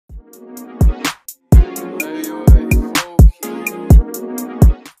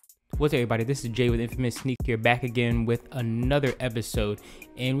What's up, everybody? This is Jay with Infamous Sneak here, back again with another episode,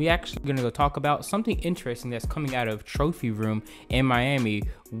 and we actually going to go talk about something interesting that's coming out of Trophy Room in Miami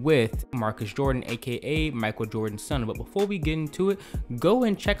with Marcus Jordan, aka Michael Jordan's son. But before we get into it, go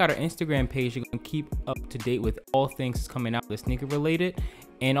and check out our Instagram page. You can keep up to date with all things coming out that's sneaker related,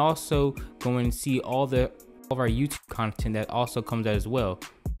 and also go and see all of our YouTube content that also comes out as well.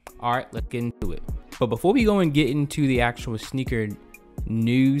 All right, let's get into it. But before we go and get into the actual sneaker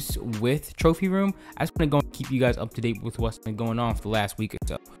news with Trophy Room, I just want to go and keep you guys up to date with what's been going on for the last week or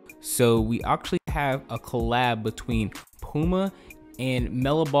so. So we actually have a collab between Puma and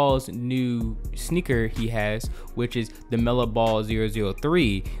Melo Ball's new sneaker he has, which is the Melo Ball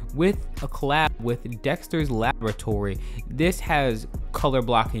 003, with a collab with Dexter's Laboratory. This has color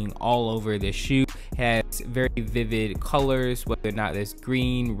blocking all over the shoe. It has very vivid colors, whether or not there's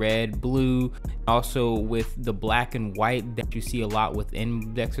green, red, blue, also with the black and white that you see a lot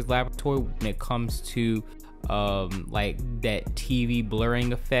within Dexter's Laboratory when it comes to like that TV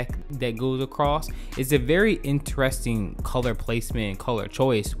blurring effect that goes across. It's a very interesting color placement and color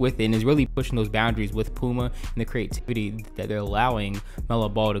choice with it, and is really pushing those boundaries with Puma and the creativity that they're allowing Melo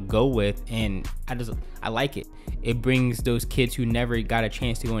Ball to go with, and I like it. It brings those kids who never got a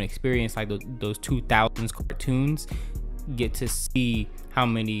chance to go and experience like those 2000s cartoons, get to see how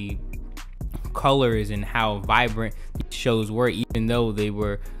many colors and how vibrant these shows were, even though they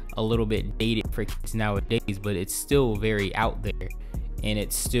were a little bit dated for kids nowadays, but it's still very out there and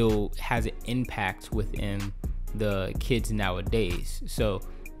it still has an impact within the kids nowadays. So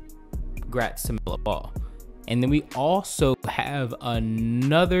congrats to Melo Ball. And then we also have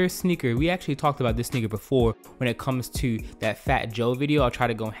another sneaker. We actually talked about this sneaker before when it comes to that Fat Joe video. I'll try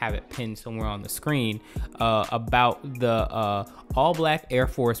to go and have it pinned somewhere on the screen, about the all black Air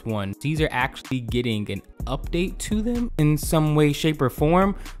Force One. These are actually getting an update to them in some way, shape, or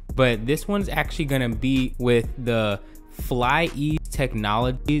form, but this one's actually gonna be with the Fly Ease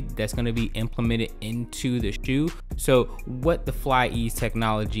technology that's going to be implemented into the shoe. So what the Fly Ease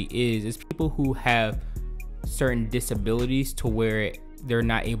technology is people who have certain disabilities to where they're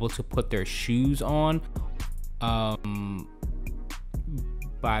not able to put their shoes on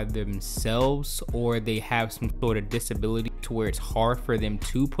by themselves, or they have some sort of disability to where it's hard for them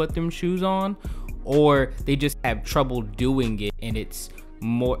to put them shoes on, or they just have trouble doing it and it's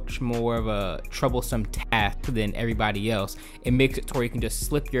much more of a troublesome task than everybody else. It makes it to where you can just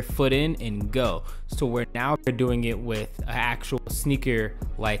slip your foot in and go. So we're now doing it with an actual sneaker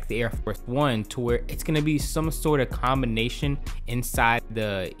like the Air Force One, to where it's going to be some sort of combination inside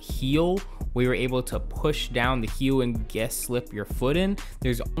the heel where you're able to push down the heel and slip your foot in.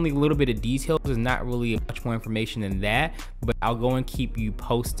 There's only a little bit of details. There's not really much more information than that, but I'll go and keep you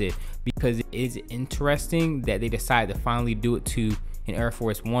posted, because it is interesting that they decided to finally do it to an Air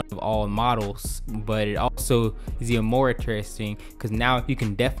Force One of all models. But it also is even more interesting because now you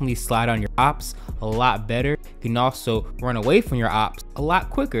can definitely slide on your ops a lot better. You can also run away from your ops a lot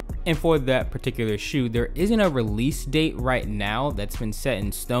quicker. And for that particular shoe, there isn't a release date right now that's been set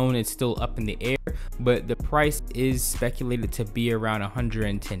in stone. It's still up in the air, but the price is speculated to be around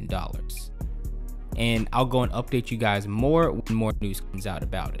 $110. And I'll go and update you guys more when more news comes out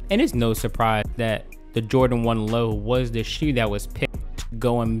about it. And it's no surprise that the Jordan 1 Low was the shoe that was picked to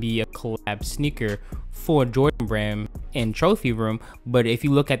go and be a collab sneaker for Jordan Brand and Trophy Room. But if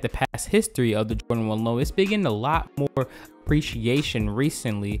you look at the past history of the Jordan 1 Low, it's been getting a lot more appreciation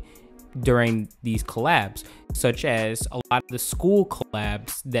recently during these collabs, such as a lot of the school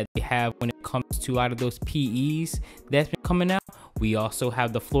collabs that they have when it comes to a lot of those PEs that's been coming out. We also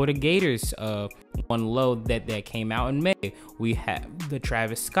have the Florida Gators 1 Low that came out in May. We have the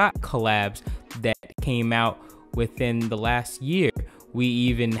Travis Scott collabs that came out within the last year. We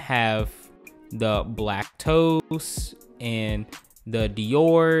even have the Black Toes and the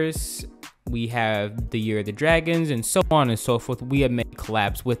Dior's. We have the Year of the Dragons, and so on and so forth. We have made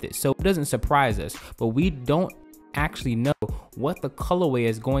collabs with it, so it doesn't surprise us, but we don't actually know what the colorway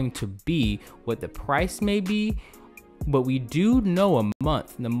is going to be, what the price may be, but we do know a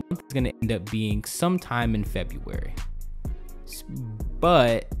month. The month is going to end up being sometime in February.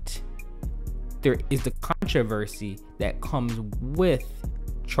 But there is the controversy that comes with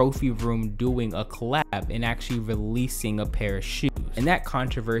Trophy Room doing a collab and actually releasing a pair of shoes. And that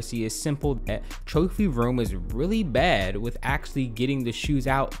controversy is simple, that Trophy Room is really bad with actually getting the shoes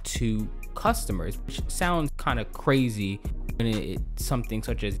out to customers, which sounds kind of crazy when it's something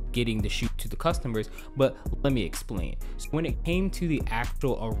such as getting the shoe to the customers, but let me explain. So when it came to the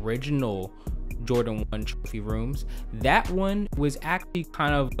actual original Jordan 1 trophy rooms. That one was actually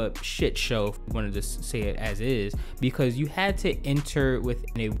kind of a shit show, if you wanted to say it as is, because you had to enter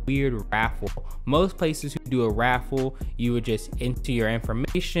within a weird raffle. Most places who do a raffle, you would just enter your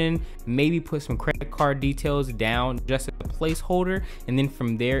information, maybe put some credit card details down just as a placeholder, and then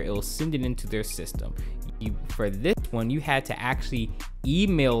from there it'll send it into their system. For this one, you had to actually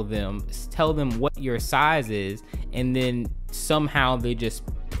email them, tell them what your size is, and then somehow they just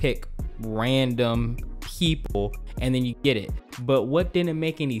pick random people and then you get it. But what didn't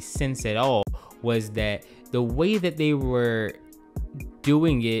make any sense at all was that the way that they were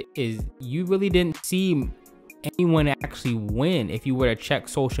doing it is you really didn't see anyone actually win. If you were to check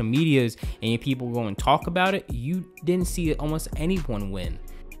social medias and people go and talk about it, you didn't see almost anyone win.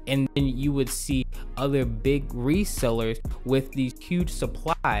 And then you would see other big resellers with these huge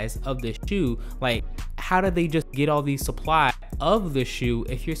supplies of the shoe. Like, how did they just get all these supply of the shoe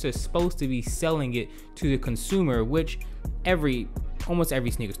if you're supposed to be selling it to the consumer, which almost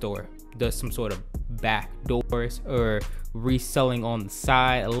every sneaker store does some sort of back doors or reselling on the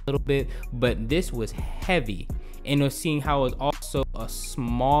side a little bit, but this was heavy. And seeing how it was also a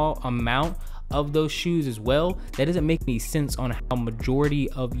small amount of those shoes as well, that doesn't make any sense on how majority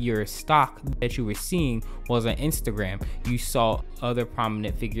of your stock that you were seeing was on Instagram. You saw other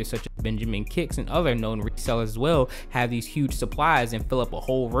prominent figures such as Benjamin Kicks and other known resellers as well have these huge supplies and fill up a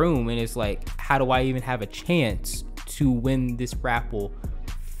whole room, and it's like, how do I even have a chance to win this raffle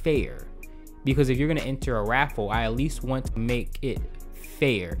fair? Because if you're going to enter a raffle, I at least want to make it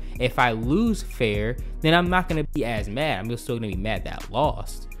fair. If I lose fair, then I'm not going to be as mad. I'm just still going to be mad that I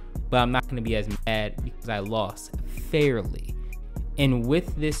lost, but I'm not going to be as mad because I lost fairly. And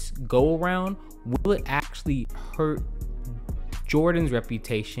with this go around, will it actually hurt Jordan's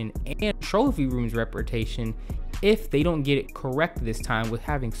reputation and Trophy Room's reputation if they don't get it correct this time with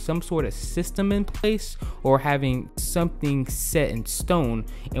having some sort of system in place or having something set in stone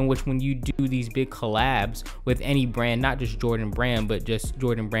in which when you do these big collabs with any brand, not just Jordan brand, but just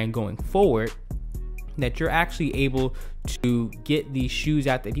Jordan brand going forward, that you're actually able to get these shoes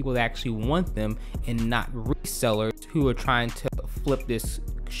out to people that actually want them and not resellers who are trying to flip this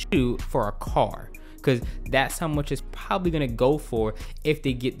shoe for a car. Because that's how much it's probably going to go for if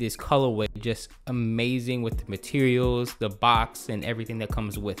they get this colorway just amazing with the materials, the box, and everything that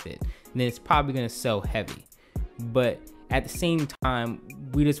comes with it. And then it's probably going to sell heavy. But at the same time,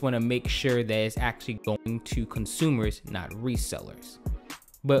 we just want to make sure that it's actually going to consumers, not resellers.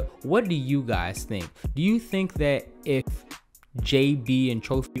 But what do you guys think? Do you think that if JB and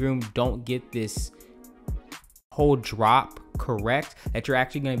Trophy Room don't get this whole drop correct, that you're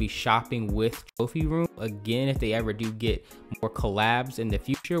actually going to be shopping with Trophy Room again if they ever do get more collabs in the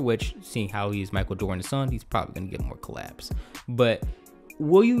future? Which, seeing how he's Michael Jordan's son, he's probably going to get more collabs. But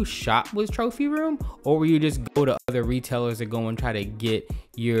will you shop with Trophy Room, or will you just go to other retailers that go and try to get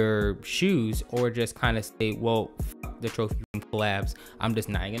your shoes, or just kind of say, well, fuck the Trophy Room collabs, I'm just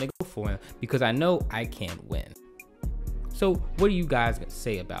not gonna go for them because I know I can't win? So what do you guys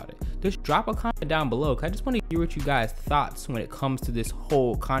say about it? Just drop a comment down below, because I just want to hear what you guys' thoughts when it comes to this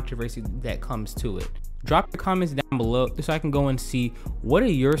whole controversy that comes to it. Drop your comments down below so I can go and see what are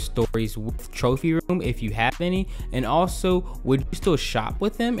your stories with Trophy Room, if you have any, and also would you still shop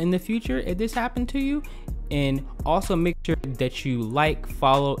with them in the future if this happened to you? And also make sure that you like,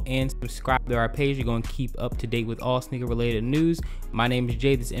 follow, and subscribe to our page. You're going to keep up to date with all sneaker related news. My name is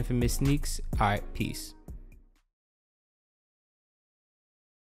Jay, this is Infamous Sneaks. All right, peace.